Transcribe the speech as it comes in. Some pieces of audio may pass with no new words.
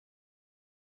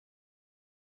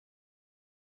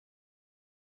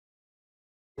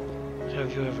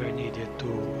Have you ever needed to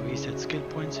reset skill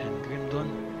points in Grim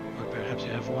Dawn? Or perhaps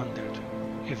you have wondered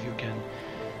if you can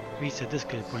reset the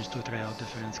skill points to try out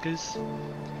different skills?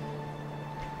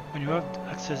 When you have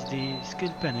access the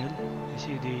skill panel, you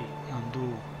see the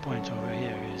undo points over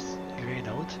here is grayed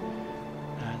out,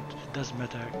 and it doesn't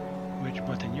matter which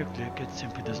button you click, it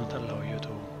simply doesn't allow you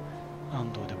to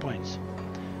undo the points.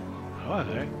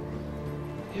 However,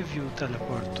 if you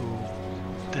teleport to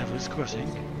Devil's Crossing,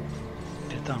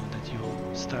 the town that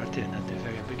you start in at the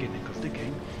very beginning of the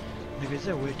game, there is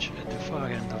a witch at the far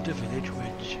end of the village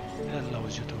which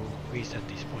allows you to reset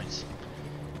these points.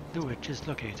 The witch is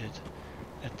located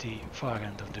at the far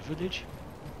end of the village,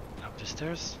 up the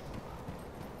stairs.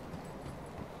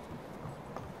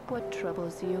 What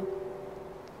troubles you?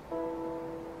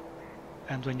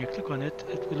 And when you click on it,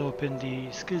 it will open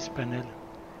the skills panel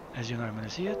as you normally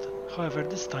see it. However,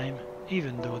 this time,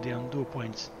 even though the undo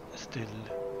points still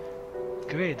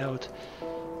grayed out,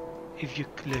 if you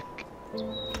click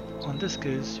on the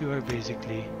skills, you are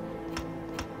basically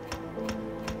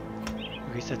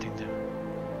resetting them.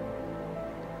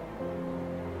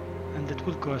 And it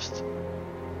will cost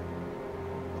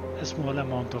a small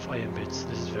amount of iron bits.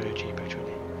 This is very cheap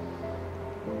actually.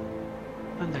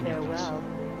 And then you close.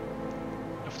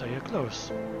 After you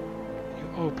close,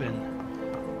 you open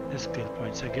the skill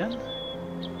points again,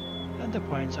 and the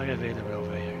points are available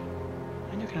over here.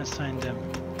 And you can assign them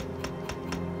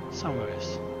somewhere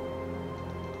else.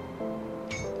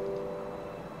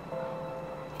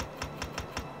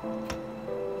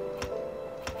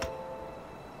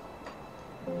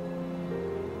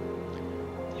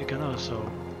 You can also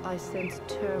I sense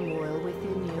turmoil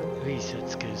within you. reset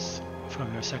skills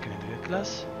from your secondary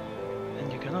class,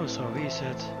 and you can also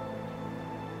reset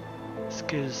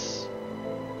skills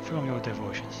from your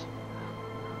devotions.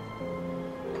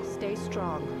 Stay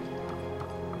strong.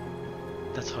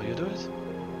 That's how you do it.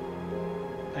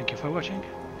 Thank you for watching,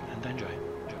 and enjoy.